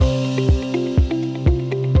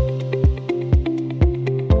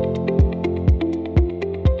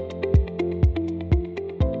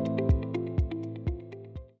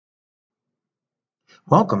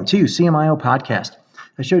Welcome to CMIO Podcast,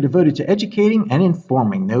 a show devoted to educating and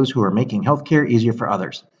informing those who are making healthcare easier for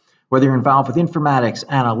others. Whether you're involved with informatics,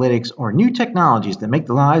 analytics, or new technologies that make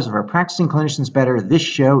the lives of our practicing clinicians better, this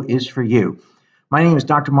show is for you. My name is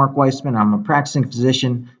Dr. Mark Weissman. I'm a practicing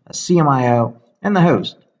physician, a CMIO, and the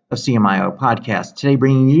host of CMIO Podcast. Today,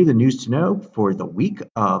 bringing you the news to know for the week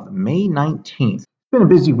of May 19th. It's been a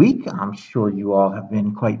busy week. I'm sure you all have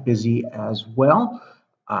been quite busy as well.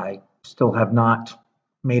 I still have not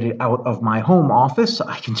made it out of my home office.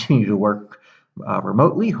 I continue to work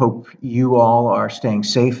remotely. Hope you all are staying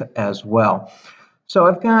safe as well. So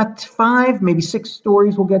I've got 5, maybe 6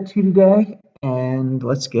 stories we'll get to today, and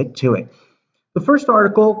let's get to it. The first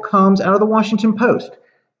article comes out of the Washington Post,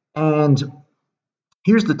 and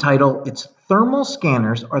here's the title. It's "Thermal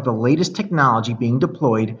Scanners are the latest technology being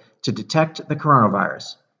deployed to detect the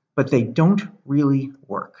coronavirus, but they don't really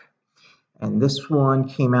work." And this one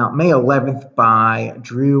came out May 11th by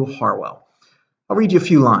Drew Harwell. I'll read you a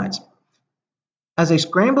few lines. As they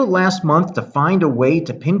scrambled last month to find a way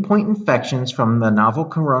to pinpoint infections from the novel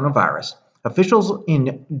coronavirus, officials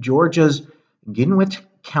in Georgia's Gwinnett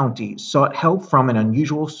County sought help from an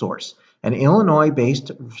unusual source, an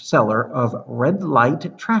Illinois-based seller of red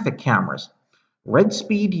light traffic cameras. Red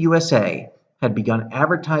Speed USA had begun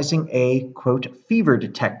advertising a, quote, fever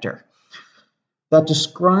detector that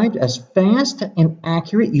described as fast and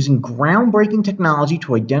accurate using groundbreaking technology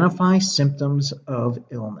to identify symptoms of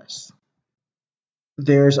illness.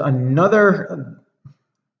 There's another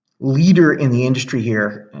leader in the industry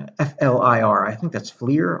here, FLIR, I think that's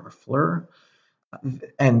FLIR,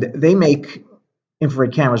 and they make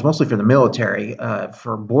infrared cameras mostly for the military,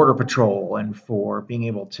 for border patrol and for being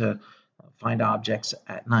able to find objects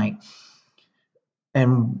at night.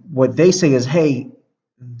 And what they say is, hey,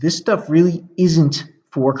 this stuff really isn't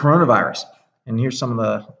for coronavirus. And here's some of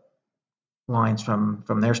the lines from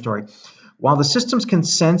their story. While the systems can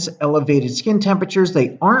sense elevated skin temperatures,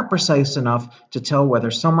 they aren't precise enough to tell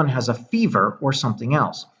whether someone has a fever or something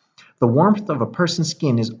else. The warmth of a person's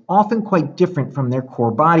skin is often quite different from their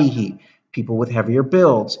core body heat. People with heavier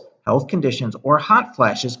builds, health conditions, or hot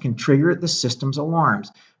flashes can trigger the system's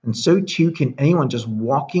alarms, and so too can anyone just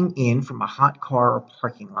walking in from a hot car or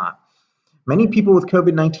parking lot. Many people with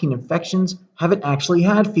COVID-19 infections haven't actually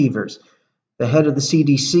had fevers. The head of the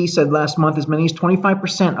CDC said last month as many as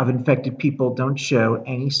 25% of infected people don't show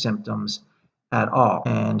any symptoms at all.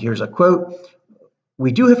 And here's a quote.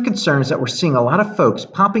 "We do have concerns that we're seeing a lot of folks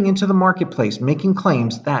popping into the marketplace making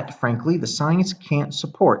claims that, frankly, the science can't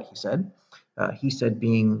support," he said. He said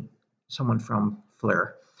being someone from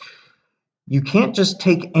FLIR. "You can't just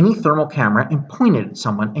take any thermal camera and point it at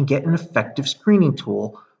someone and get an effective screening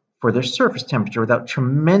tool for their surface temperature without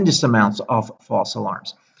tremendous amounts of false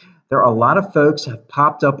alarms. There are a lot of folks that have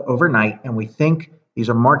popped up overnight, and we think these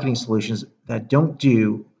are marketing solutions that don't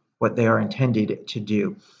do what they are intended to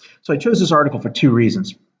do." So I chose this article for 2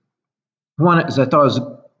 reasons. One is I thought it was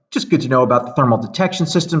just good to know about the thermal detection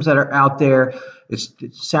systems that are out there.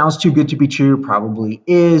 It sounds too good to be true, probably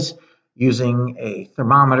is. Using a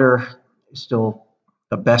thermometer is still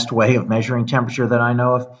the best way of measuring temperature that I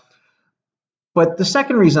know of. But the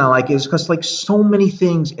second reason I like it is because, like so many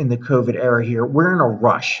things in the COVID era here, we're in a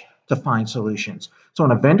rush to find solutions. So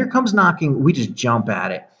when a vendor comes knocking, we just jump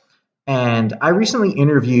at it. And I recently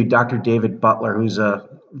interviewed Dr. David Butler, who's a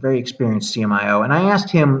very experienced CMIO, and I asked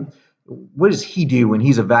him, what does he do when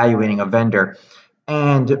he's evaluating a vendor?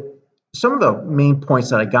 And some of the main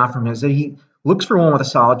points that I got from him is that he looks for one with a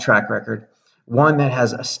solid track record, one that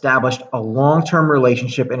has established a long-term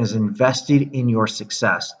relationship and is invested in your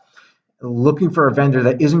success. Looking for a vendor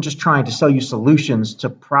that isn't just trying to sell you solutions to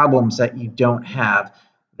problems that you don't have.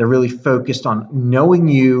 They're really focused on knowing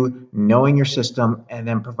you, knowing your system, and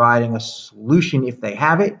then providing a solution if they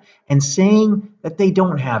have it, and saying that they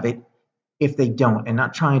don't have it if they don't, and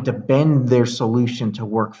not trying to bend their solution to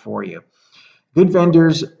work for you. Good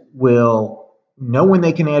vendors will know when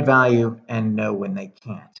they can add value and know when they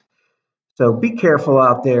can't. So be careful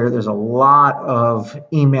out there. There's a lot of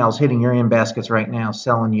emails hitting your inbox right now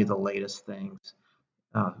selling you the latest things.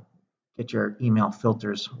 Get your email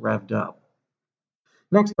filters revved up.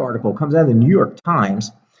 Next article comes out of the New York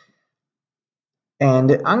Times.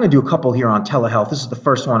 And I'm going to do a couple here on telehealth. This is the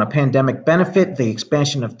first one, A Pandemic Benefit, the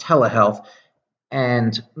Expansion of Telehealth,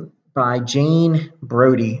 and by Jane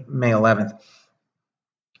Brody, May 11th.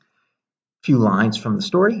 Few lines from the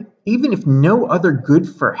story. Even if no other good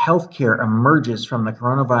for healthcare emerges from the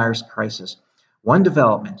coronavirus crisis, one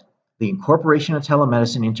development, the incorporation of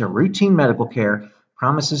telemedicine into routine medical care,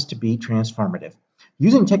 promises to be transformative.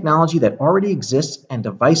 Using technology that already exists and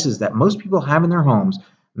devices that most people have in their homes,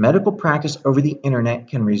 Medical practice over the internet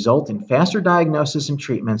can result in faster diagnosis and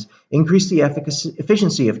treatments, increase the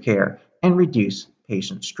efficiency of care, and reduce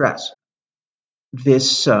patient stress.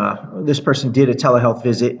 This person did a telehealth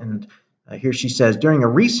visit, and here she says, during a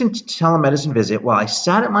recent telemedicine visit, while I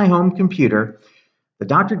sat at my home computer, the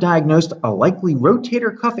doctor diagnosed a likely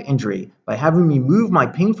rotator cuff injury by having me move my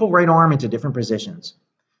painful right arm into different positions,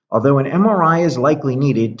 although an MRI is likely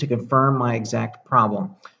needed to confirm my exact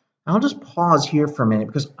problem. I'll just pause here for a minute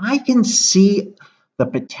because I can see the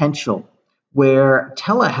potential where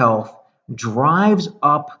telehealth drives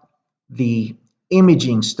up the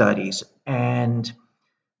imaging studies, and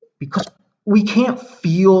because we can't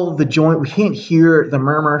feel the joint, we can't hear the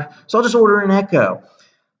murmur, so I'll just order an echo.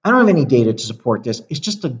 I don't have any data to support this. It's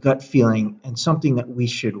just a gut feeling and something that we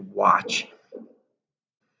should watch.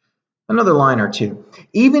 Another line or two.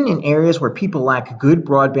 Even in areas where people lack good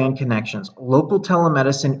broadband connections, local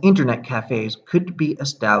telemedicine internet cafes could be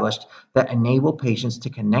established that enable patients to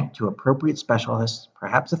connect to appropriate specialists,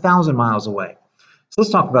 perhaps 1,000 miles away. So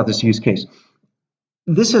let's talk about this use case.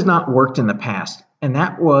 This has not worked in the past, and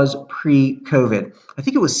that was pre-COVID. I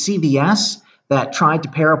think it was CVS that tried to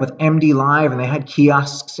pair up with MD Live, and they had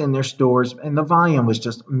kiosks in their stores, and the volume was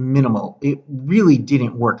just minimal. It really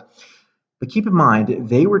didn't work. But keep in mind,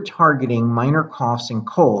 they were targeting minor coughs and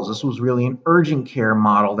colds. This was really an urgent care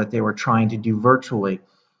model that they were trying to do virtually.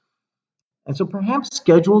 And so perhaps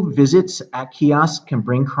scheduled visits at kiosks can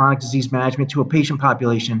bring chronic disease management to a patient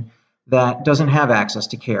population that doesn't have access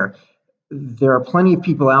to care. There are plenty of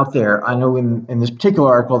people out there. I know in this particular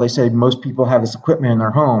article, they say most people have this equipment in their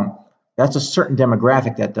home. That's a certain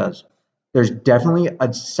demographic that does. There's definitely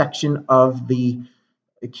a section of the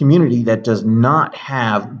community that does not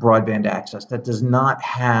have broadband access, that does not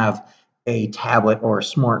have a tablet or a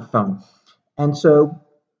smartphone. And so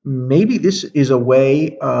maybe this is a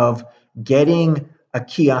way of getting a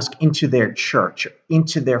kiosk into their church,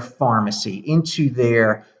 into their pharmacy, into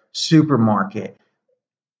their supermarket,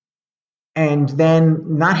 and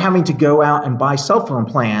then not having to go out and buy cell phone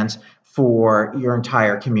plans for your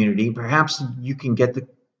entire community. Perhaps you can get the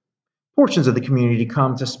portions of the community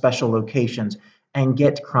come to special locations and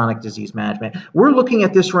get chronic disease management. We're looking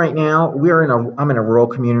at this right now. I'm in a rural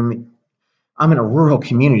community. I'm in a rural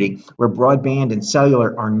community where broadband and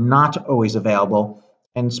cellular are not always available,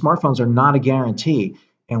 and smartphones are not a guarantee.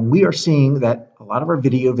 And we are seeing that a lot of our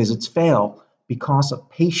video visits fail because of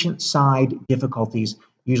patient side difficulties,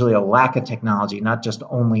 usually a lack of technology, not just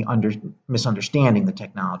only misunderstanding the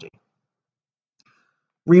technology.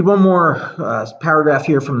 Read one more paragraph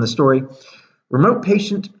here from the story. Remote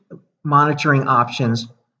patient monitoring options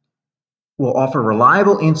will offer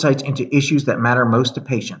reliable insights into issues that matter most to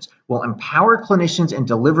patients, will empower clinicians in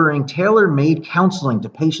delivering tailor-made counseling to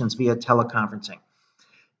patients via teleconferencing.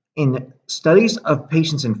 In studies of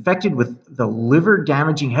patients infected with the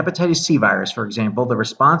liver-damaging hepatitis C virus, for example, the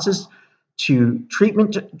responses to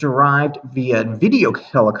treatment derived via video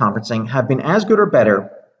teleconferencing have been as good or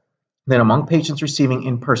better than among patients receiving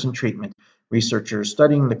in-person treatment, researchers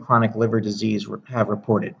studying the chronic liver disease have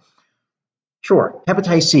reported. Sure,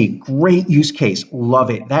 hepatitis C, great use case,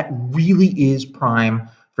 love it. That really is prime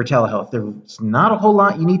for telehealth. There's not a whole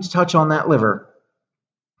lot you need to touch on that liver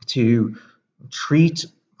to treat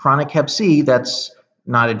chronic hep C that's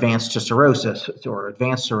not advanced to cirrhosis or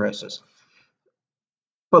advanced cirrhosis.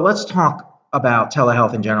 But let's talk about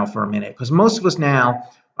telehealth in general for a minute, because most of us now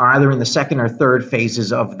are either in the second or third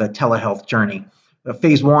phases of the telehealth journey.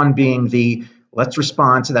 Phase one being the let's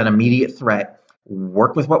respond to that immediate threat,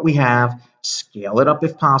 work with what we have, scale it up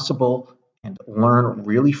if possible, and learn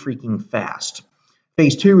really freaking fast.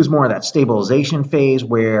 Phase two is more of that stabilization phase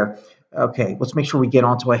where, okay, let's make sure we get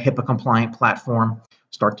onto a HIPAA compliant platform,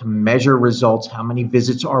 start to measure results. How many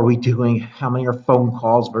visits are we doing? How many are phone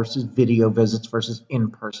calls versus video visits versus in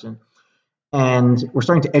person? And we're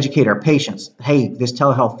starting to educate our patients. Hey, this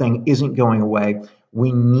telehealth thing isn't going away.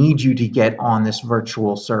 We need you to get on this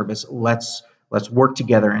virtual service. Let's work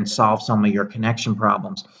together and solve some of your connection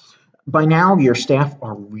problems. By now, your staff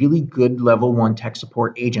are really good level 1 tech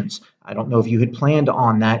support agents. I don't know if you had planned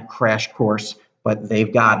on that crash course, but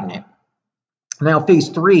they've gotten it. Now, phase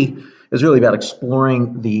 3 is really about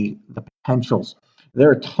exploring the potentials. There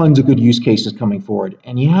are tons of good use cases coming forward,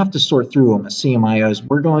 and you have to sort through them as CMIOs.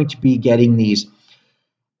 We're going to be getting these,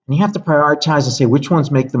 and you have to prioritize and say which ones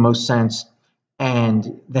make the most sense,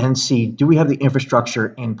 and then see, do we have the infrastructure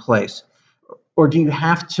in place? Or do you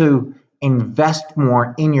have to invest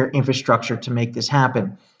more in your infrastructure to make this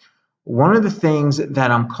happen? One of the things that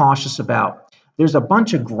I'm cautious about, there's a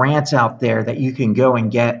bunch of grants out there that you can go and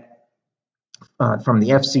get from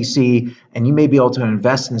the FCC, and you may be able to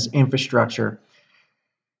invest in this infrastructure.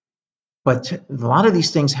 But a lot of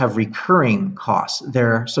these things have recurring costs.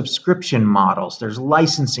 There are subscription models, there's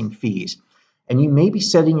licensing fees, and you may be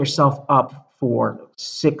setting yourself up for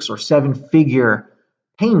 6 or 7 figure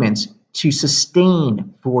payments to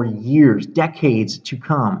sustain for years, decades to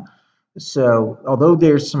come. So, although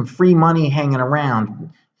there's some free money hanging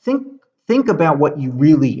around, think think about what you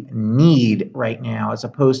really need right now, as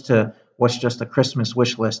opposed to what's just a Christmas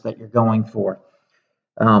wish list that you're going for.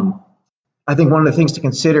 Um, I think one of the things to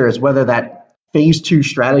consider is whether that phase 2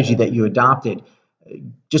 strategy that you adopted,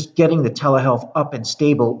 just getting the telehealth up and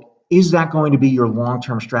stable, is that going to be your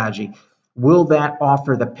long-term strategy? Will that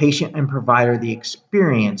offer the patient and provider the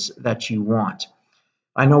experience that you want?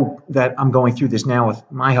 I know that I'm going through this now with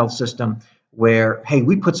my health system where, hey,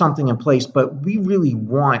 we put something in place, but we really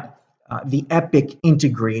want the epic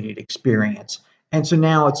integrated experience. And so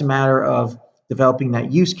now it's a matter of developing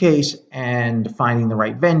that use case and finding the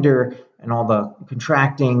right vendor and all the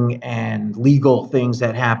contracting and legal things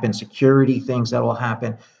that happen, security things that will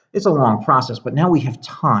happen. It's a long process, but now we have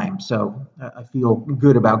time. So I feel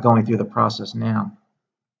good about going through the process now.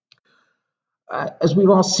 As we've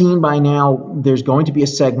all seen by now, there's going to be a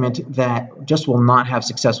segment that just will not have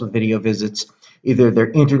success with video visits. Either their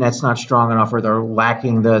internet's not strong enough or they're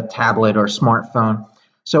lacking the tablet or smartphone.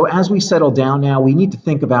 So as we settle down now, we need to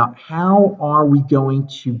think about how are we going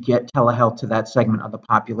to get telehealth to that segment of the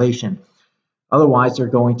population. Otherwise, they're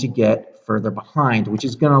going to get further behind, which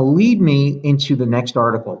is going to lead me into the next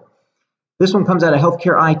article. This one comes out of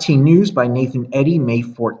Healthcare IT News by Nathan Eddy, May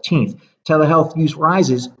 14th. Telehealth use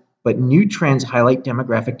rises, but new trends highlight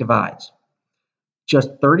demographic divides.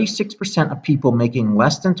 Just 36% of people making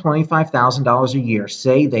less than $25,000 a year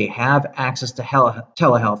say they have access to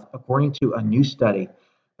telehealth, according to a new study.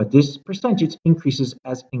 But this percentage increases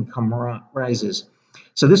as income rises.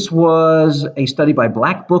 So this was a study by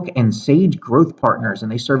Black Book and Sage Growth Partners,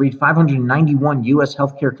 and they surveyed 591 U.S.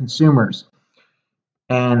 healthcare consumers.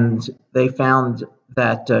 And they found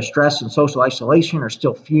that stress and social isolation are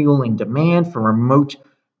still fueling demand for remote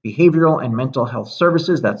behavioral and mental health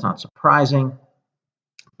services. That's not surprising.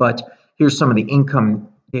 But here's some of the income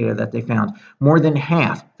data that they found. More than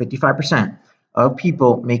half, 55%, of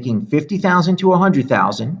people making 50,000 to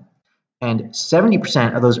 100,000, and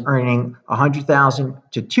 70% of those earning 100,000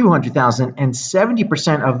 to 200,000, and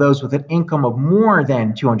 70% of those with an income of more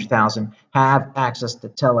than 200,000 have access to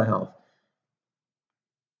telehealth.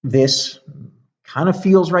 This kind of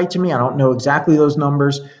feels right to me. I don't know exactly those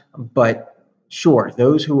numbers, but sure,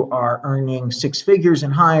 those who are earning 6 figures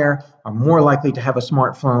and higher are more likely to have a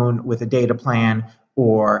smartphone with a data plan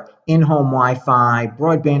or in-home Wi-Fi,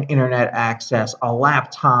 broadband internet access, a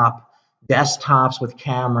laptop, desktops with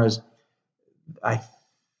cameras. I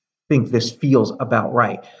think this feels about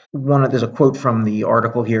right. There's a quote from the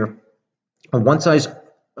article here. A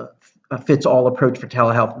one-size-fits-all approach for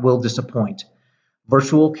telehealth will disappoint.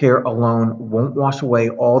 Virtual care alone won't wash away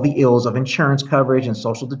all the ills of insurance coverage and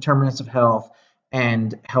social determinants of health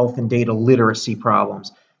and health and data literacy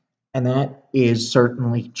problems. And that is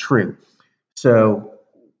certainly true. So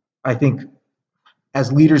I think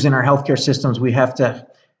as leaders in our healthcare systems, we have to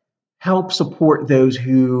help support those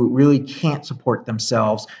who really can't support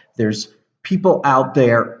themselves. There's people out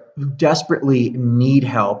there who desperately need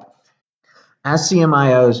help. As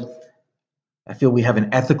CMIOs, I feel we have an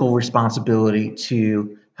ethical responsibility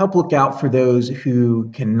to help look out for those who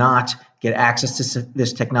cannot get access to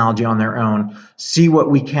this technology on their own, see what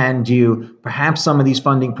we can do. Perhaps some of these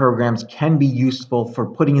funding programs can be useful for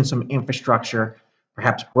putting in some infrastructure,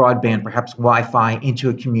 perhaps broadband, perhaps Wi-Fi into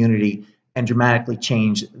a community and dramatically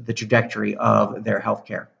change the trajectory of their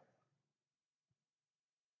healthcare.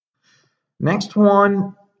 Next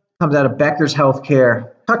one comes out of Becker's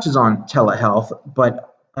Healthcare, touches on telehealth, but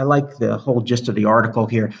I like the whole gist of the article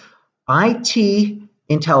here. IT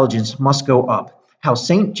intelligence must go up. How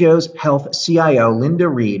St. Joe's Health CIO Linda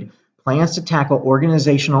Reed plans to tackle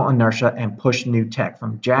organizational inertia and push new tech,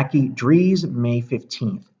 from Jackie Dries, May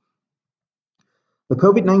 15th. The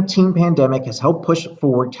COVID-19 pandemic has helped push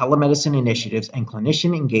forward telemedicine initiatives and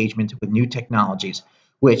clinician engagement with new technologies,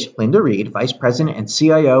 which Linda Reed, Vice President and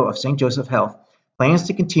CIO of St. Joseph Health, plans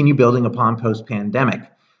to continue building upon post-pandemic.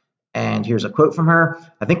 And here's a quote from her.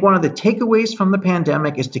 I think one of the takeaways from the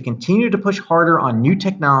pandemic is to continue to push harder on new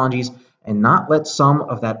technologies and not let some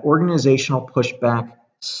of that organizational pushback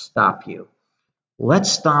stop you.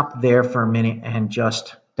 Let's stop there for a minute and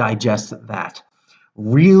just digest that.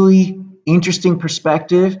 Really interesting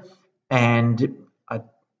perspective, and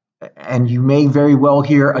you may very well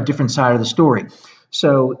hear a different side of the story.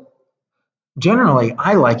 So generally,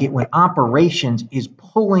 I like it when operations is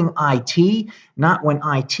pulling IT, not when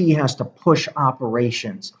IT has to push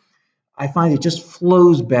operations. I find it just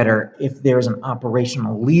flows better if there's an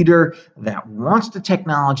operational leader that wants the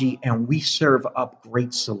technology and we serve up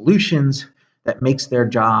great solutions that makes their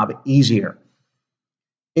job easier.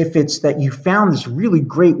 If it's that you found this really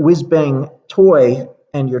great whiz bang toy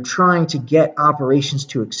and you're trying to get operations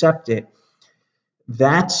to accept it,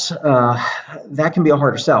 that can be a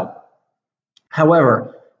harder sell.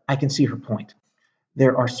 However, I can see her point.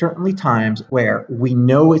 There are certainly times where we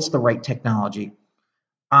know it's the right technology.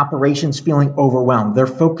 Operations feeling overwhelmed. They're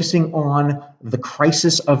focusing on the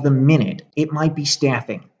crisis of the minute. It might be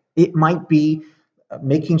staffing. It might be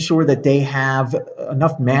making sure that they have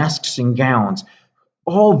enough masks and gowns.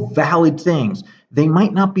 All valid things. They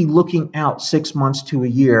might not be looking out 6 months to a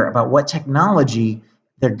year about what technology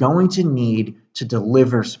they're going to need to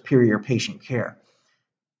deliver superior patient care.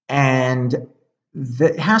 And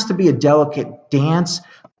that has to be a delicate dance.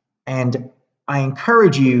 And I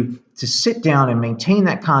encourage you to sit down and maintain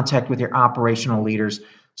that contact with your operational leaders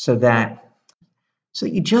so that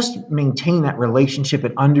you just maintain that relationship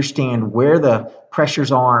and understand where the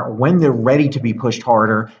pressures are, when they're ready to be pushed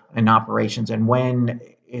harder in operations, and when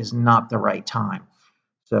is not the right time.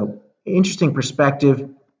 So, interesting perspective.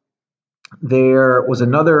 There was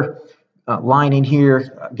another line in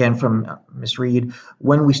here, again from Ms. Reed.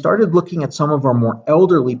 When we started looking at some of our more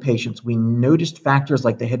elderly patients, we noticed factors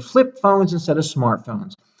like they had flip phones instead of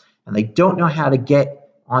smartphones, and they don't know how to get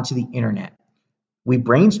onto the internet. We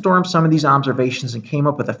brainstormed some of these observations and came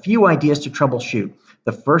up with a few ideas to troubleshoot.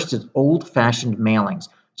 The first is old-fashioned mailings.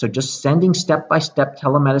 So just sending step-by-step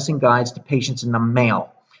telemedicine guides to patients in the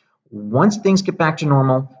mail. Once things get back to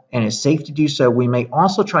normal and it's safe to do so, we may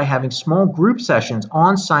also try having small group sessions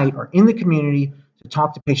on site or in the community to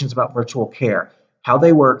talk to patients about virtual care, how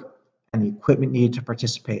they work, and the equipment needed to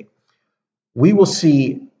participate. We will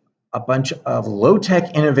see a bunch of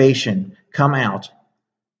low-tech innovation come out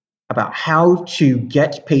about how to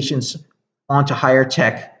get patients onto higher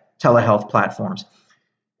tech telehealth platforms.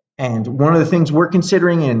 And one of the things we're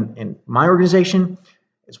considering in my organization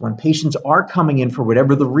is when patients are coming in for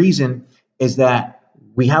whatever the reason, is that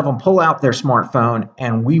we have them pull out their smartphone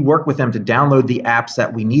and we work with them to download the apps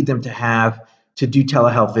that we need them to have to do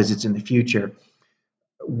telehealth visits in the future.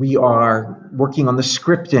 We are working on the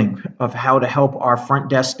scripting of how to help our front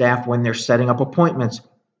desk staff when they're setting up appointments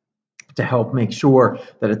to help make sure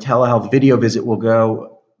that a telehealth video visit will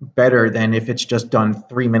go better than if it's just done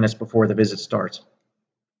 3 minutes before the visit starts.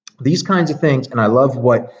 These kinds of things, and I love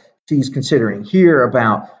what she's considering here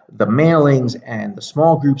about the mailings and the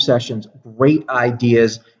small group sessions, great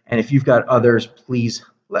ideas. And if you've got others, please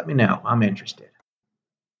let me know. I'm interested.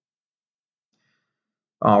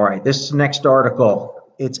 All right, this next article,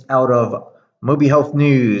 it's out of Moby Health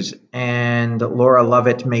News and Laura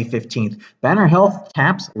Lovett, May 15th. Banner Health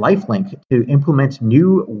taps Lifelink to implement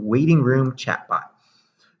new waiting room chatbot.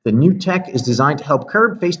 The new tech is designed to help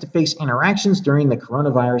curb face-to-face interactions during the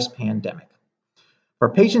coronavirus pandemic. For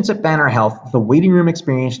patients at Banner Health, the waiting room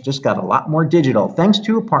experience just got a lot more digital thanks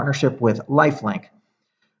to a partnership with Lifelink.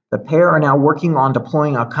 The pair are now working on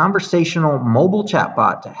deploying a conversational mobile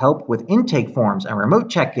chatbot to help with intake forms and remote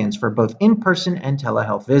check-ins for both in-person and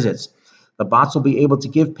telehealth visits. The bots will be able to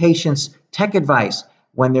give patients tech advice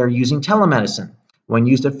when they're using telemedicine. When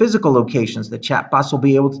used at physical locations, the chatbots will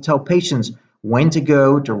be able to tell patients when to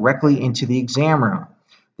go directly into the exam room.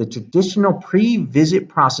 The traditional pre-visit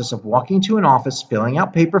process of walking to an office, filling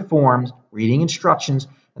out paper forms, reading instructions,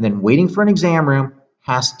 and then waiting for an exam room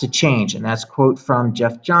has to change. And that's a quote from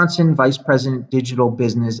Jeff Johnson, Vice President Digital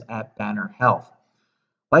Business at Banner Health.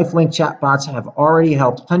 Lifelink chatbots have already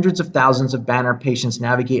helped hundreds of thousands of Banner patients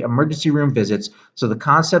navigate emergency room visits, so the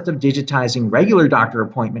concept of digitizing regular doctor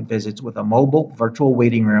appointment visits with a mobile virtual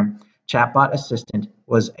waiting room chatbot assistant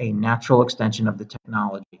was a natural extension of the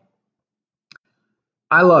technology.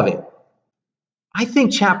 I love it. I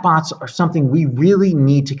think chatbots are something we really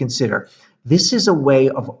need to consider. This is a way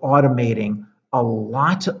of automating a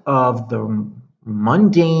lot of the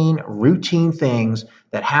mundane, routine things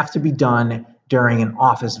that have to be done during an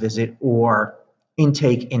office visit or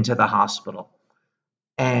intake into the hospital.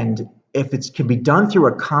 And if it can be done through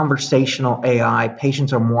a conversational AI,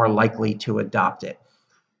 patients are more likely to adopt it.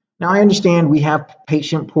 Now, I understand we have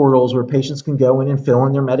patient portals where patients can go in and fill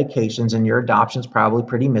in their medications, and your adoption is probably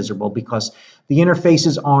pretty miserable because the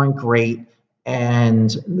interfaces aren't great and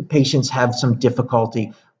the patients have some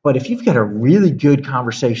difficulty. But if you've got a really good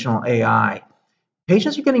conversational AI,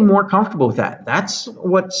 patients are getting more comfortable with that. That's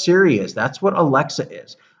what Siri is. That's what Alexa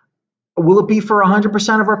is. Will it be for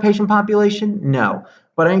 100% of our patient population? No.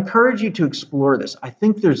 But I encourage you to explore this. I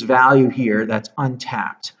think there's value here that's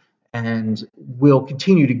untapped and will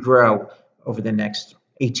continue to grow over the next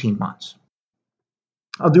 18 months.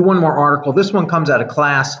 I'll do one more article. This one comes out of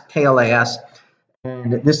KLAS,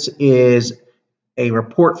 and this is a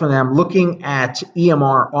report from them looking at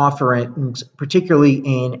EMR offerings, particularly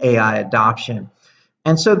in AI adoption.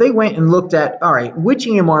 And so they went and looked at, all right, which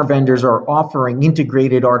EMR vendors are offering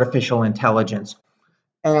integrated artificial intelligence?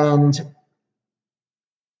 And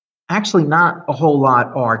actually, not a whole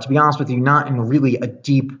lot are, to be honest with you, not in really a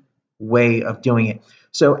deep way of doing it.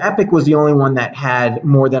 So Epic was the only one that had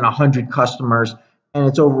more than 100 customers, and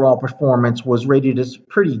its overall performance was rated as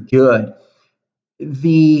pretty good.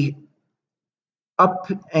 The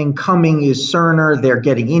up and coming is Cerner. They're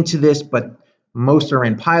getting into this, but most are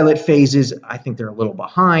in pilot phases. I think they're a little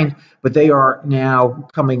behind, but they are now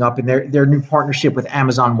coming up, and their new partnership with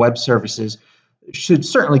Amazon Web Services should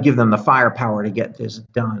certainly give them the firepower to get this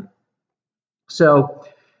done. So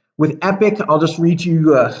with Epic, I'll just read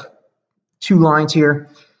you 2 lines here.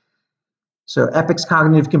 So Epic's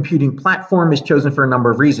cognitive computing platform is chosen for a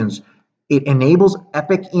number of reasons. It enables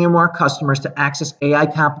Epic EMR customers to access AI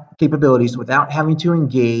capabilities without having to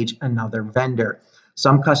engage another vendor.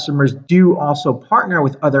 Some customers do also partner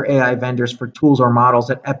with other AI vendors for tools or models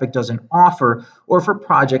that Epic doesn't offer, or for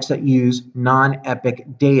projects that use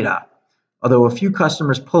non-Epic data. Although a few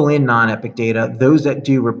customers pull in non-Epic data, those that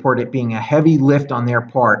do report it being a heavy lift on their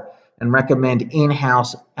part and recommend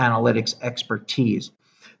in-house analytics expertise.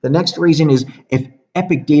 The next reason is, if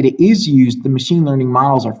Epic data is used, the machine learning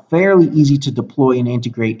models are fairly easy to deploy and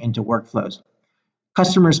integrate into workflows.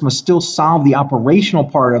 Customers must still solve the operational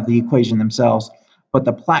part of the equation themselves, but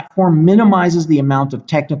the platform minimizes the amount of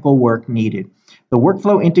technical work needed. The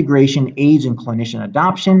workflow integration aids in clinician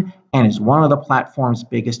adoption and is one of the platform's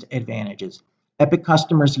biggest advantages. Epic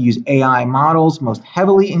customers use AI models most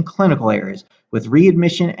heavily in clinical areas, with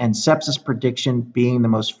readmission and sepsis prediction being the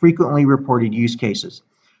most frequently reported use cases.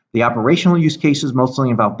 The operational use cases mostly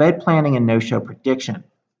involve bed planning and no-show prediction.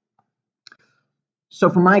 So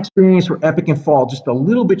from my experience where Epic can fall just a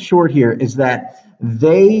little bit short here is that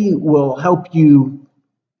they will help you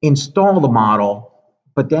install the model,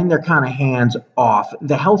 but then they're kind of hands off.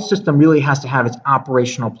 The health system really has to have its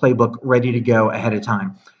operational playbook ready to go ahead of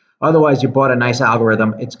time. Otherwise, you bought a nice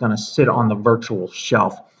algorithm, it's going to sit on the virtual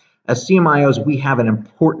shelf. As CMIOs, we have an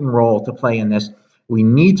important role to play in this. We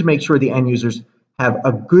need to make sure the end users have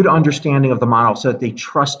a good understanding of the model so that they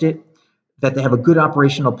trust it, that they have a good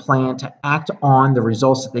operational plan to act on the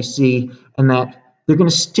results that they see, and that they're going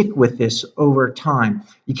to stick with this over time.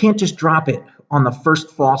 You can't just drop it on the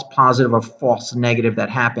first false positive or false negative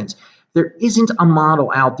that happens. There isn't a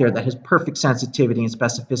model out there that has perfect sensitivity and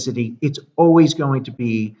specificity. It's always going to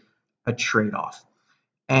be a trade-off.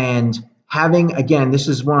 And having, again, this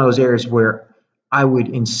is one of those areas where I would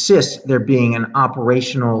insist there being an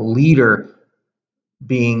operational leader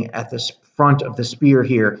being at the front of the spear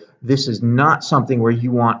here. This is not something where you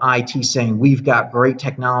want IT saying, we've got great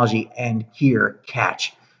technology and here,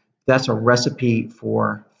 catch. That's a recipe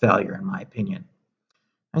for failure, in my opinion.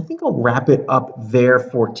 I think I'll wrap it up there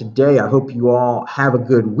for today. I hope you all have a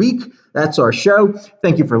good week. That's our show.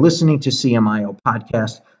 Thank you for listening to CMIO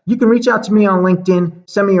Podcast. You can reach out to me on LinkedIn,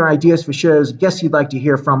 send me your ideas for shows, guests you'd like to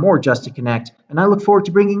hear from, or just to connect, and I look forward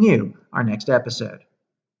to bringing you our next episode.